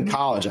wheelhouse. Even in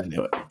college, I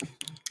knew it.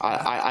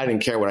 I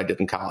didn't care what I did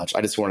in college.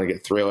 I just wanted to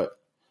get through it.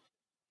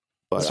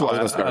 But I was going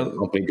to start a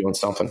company doing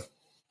something.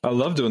 I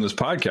love doing this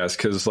podcast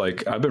because,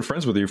 I've been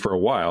friends with you for a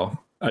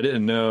while. I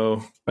didn't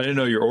know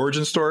your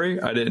origin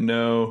story. I didn't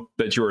know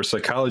that you were a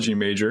psychology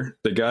major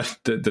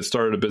that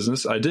started a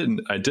business. I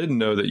didn't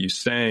know that you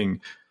sang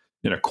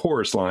in a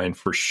chorus line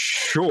for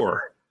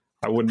sure.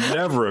 I would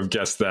never have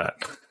guessed that.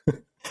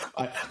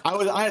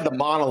 I had the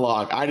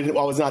monologue. I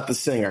was not the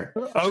singer.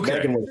 Okay.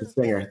 Megan was the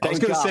singer.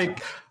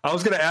 I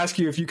was going to ask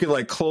you if you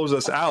could close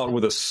us out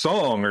with a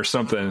song or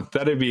something.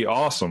 That'd be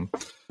awesome.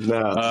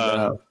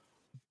 No.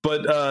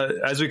 But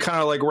as we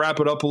kind of wrap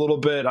it up a little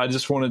bit, I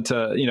just wanted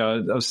to,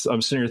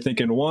 I'm sitting here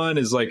thinking, one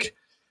is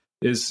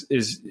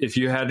if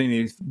you had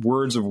any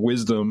words of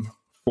wisdom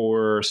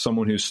for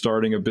someone who's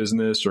starting a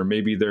business, or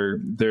maybe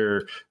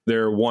they're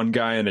one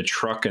guy in a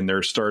truck and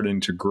they're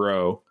starting to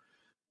grow,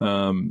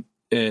 and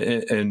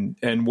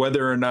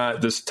whether or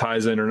not this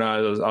ties in or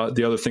not,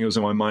 the other thing that was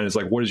in my mind is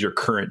what is your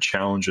current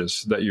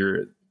challenges that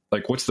you're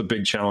what's the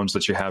big challenge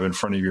that you have in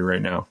front of you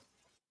right now?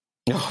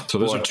 So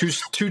those are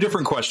two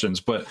different questions,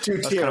 but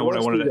that's kind of what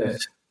I wanted to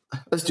ask.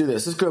 Let's do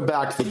this. Let's go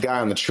back to the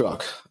guy on the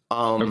truck.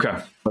 Okay.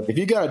 If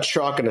you got a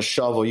truck and a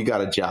shovel, you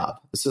got a job.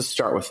 Let's just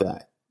start with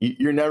that.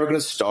 You're never going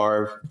to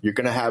starve. You're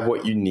going to have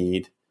what you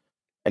need,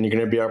 and you're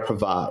going to be able to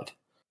provide.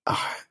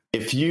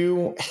 If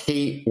you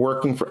hate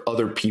working for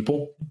other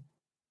people,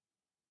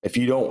 if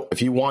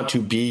you want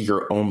to be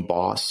your own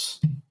boss,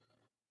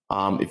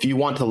 if you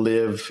want to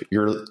live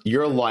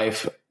your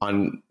life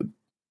on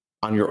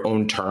your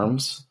own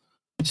terms,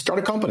 start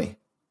a company.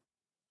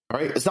 All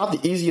right. It's not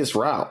the easiest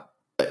route.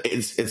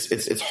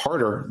 It's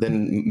harder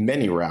than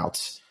many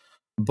routes.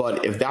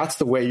 But if that's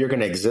the way you're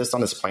going to exist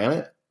on this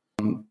planet,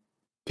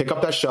 pick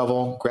up that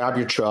shovel, grab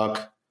your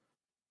truck,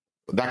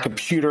 that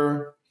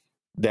computer,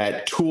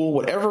 that tool,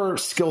 whatever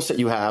skill set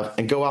you have,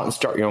 and go out and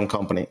start your own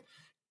company.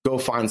 Go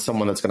find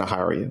someone that's going to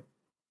hire you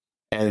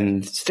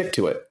and stick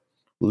to it.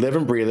 Live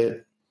and breathe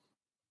it.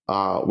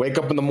 Wake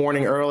up in the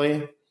morning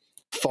early,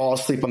 fall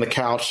asleep on the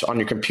couch on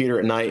your computer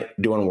at night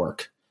doing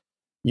work.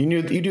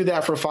 You do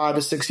that for 5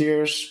 to 6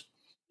 years,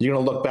 you're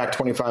going to look back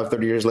 25,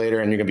 30 years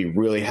later, and you're going to be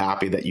really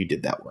happy that you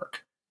did that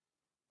work.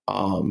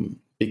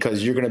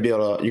 Because you're going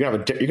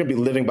to be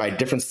living by a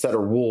different set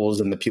of rules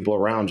than the people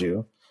around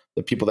you,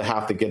 the people that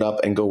have to get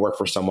up and go work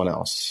for someone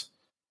else.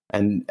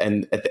 And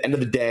at the end of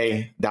the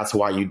day, that's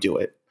why you do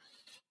it.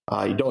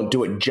 You don't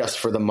do it just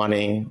for the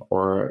money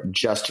or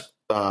just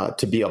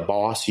to be a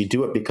boss. You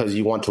do it because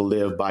you want to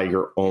live by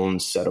your own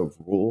set of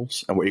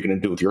rules and what you're going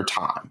to do with your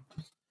time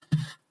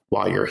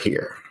while you're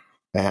here.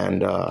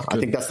 And I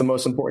think that's the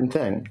most important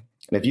thing.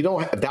 And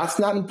if that's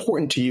not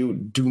important to you,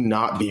 do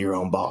not be your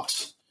own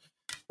boss.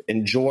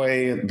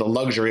 Enjoy the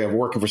luxury of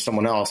working for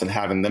someone else and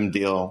having them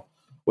deal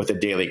with the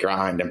daily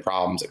grind and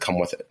problems that come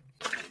with it.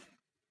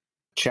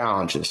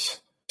 Challenges.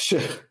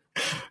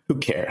 Who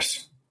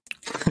cares?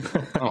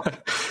 I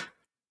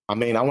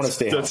want to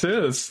stay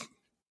healthy.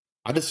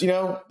 That's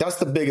that's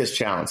the biggest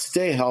challenge.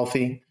 Stay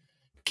healthy.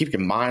 Keep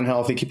your mind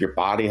healthy. Keep your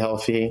body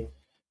healthy.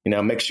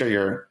 Make sure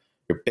your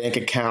bank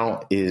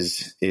account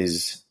is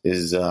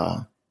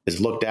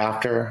looked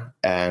after,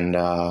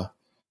 and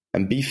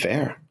be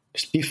fair.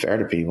 Just be fair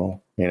to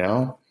people.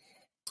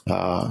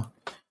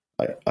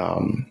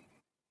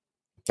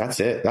 That's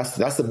it.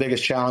 That's the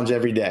biggest challenge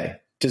every day.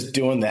 Just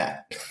doing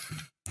that.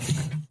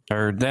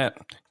 Heard that.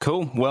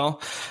 Cool.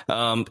 Well,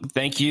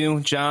 thank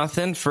you,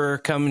 Jonathan, for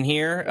coming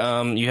here.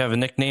 You have a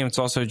nickname. It's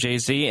also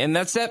Jay-Z. And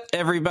that's it,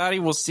 everybody.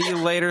 We'll see you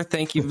later.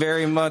 Thank you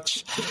very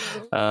much.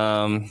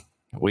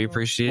 We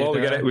appreciate it. Well,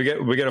 we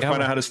got to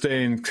find out how to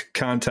stay in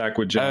contact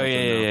with Jonathan. Oh,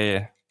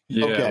 yeah.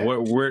 Yeah. Okay.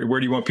 Where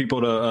do you want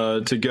people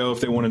to go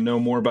if they want to know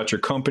more about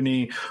your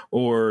company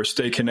or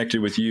stay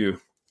connected with you?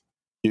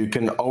 You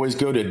can always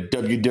go to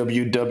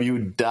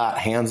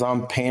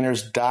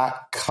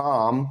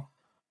www.handsonpainters.com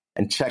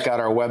and check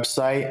out our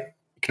website.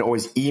 can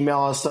always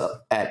email us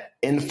at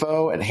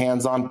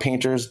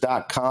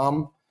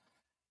info@handsonpainters.com.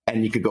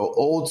 And you could go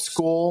old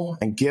school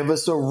and give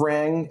us a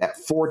ring at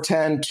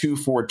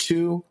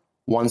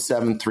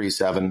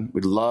 410-242-1737.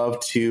 We'd love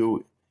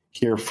to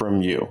hear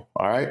from you.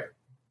 All right.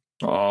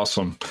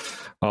 Awesome,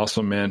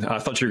 man. I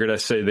thought you were going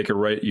to say they could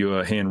write you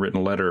a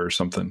handwritten letter or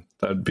something.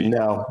 That'd be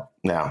no.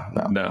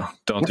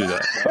 Don't do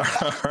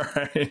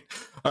that.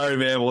 All right,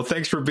 man. Well,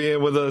 thanks for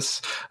being with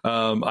us.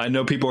 I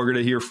know people are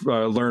going to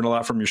learn a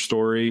lot from your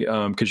story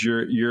because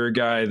you're a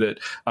guy that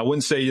I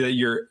wouldn't say that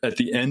you're at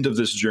the end of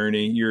this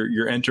journey.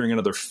 You're entering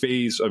another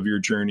phase of your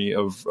journey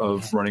of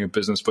running a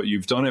business, but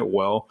you've done it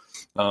well.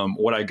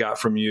 What I got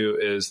from you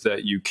is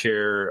that you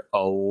care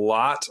a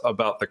lot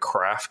about the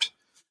craft.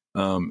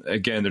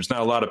 Again, there's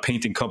not a lot of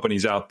painting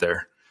companies out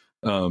there,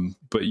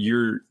 but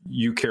you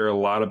care a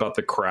lot about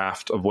the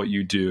craft of what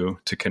you do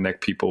to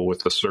connect people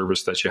with the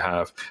service that you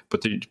have.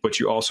 But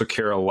you also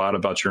care a lot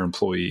about your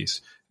employees,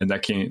 and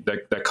that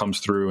comes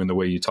through in the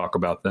way you talk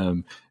about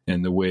them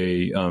and the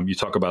way you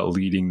talk about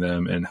leading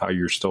them and how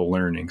you're still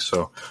learning.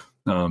 So,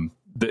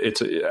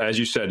 as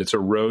you said, it's a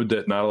road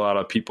that not a lot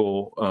of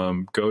people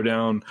go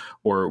down.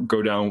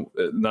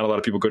 Not a lot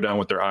of people go down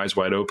with their eyes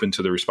wide open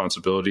to the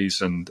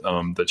responsibilities and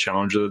the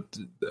challenges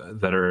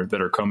that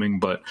are coming.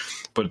 But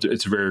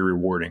it's very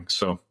rewarding.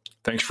 So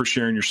thanks for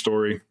sharing your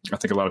story. I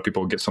think a lot of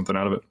people will get something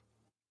out of it.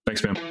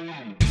 Thanks,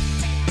 man.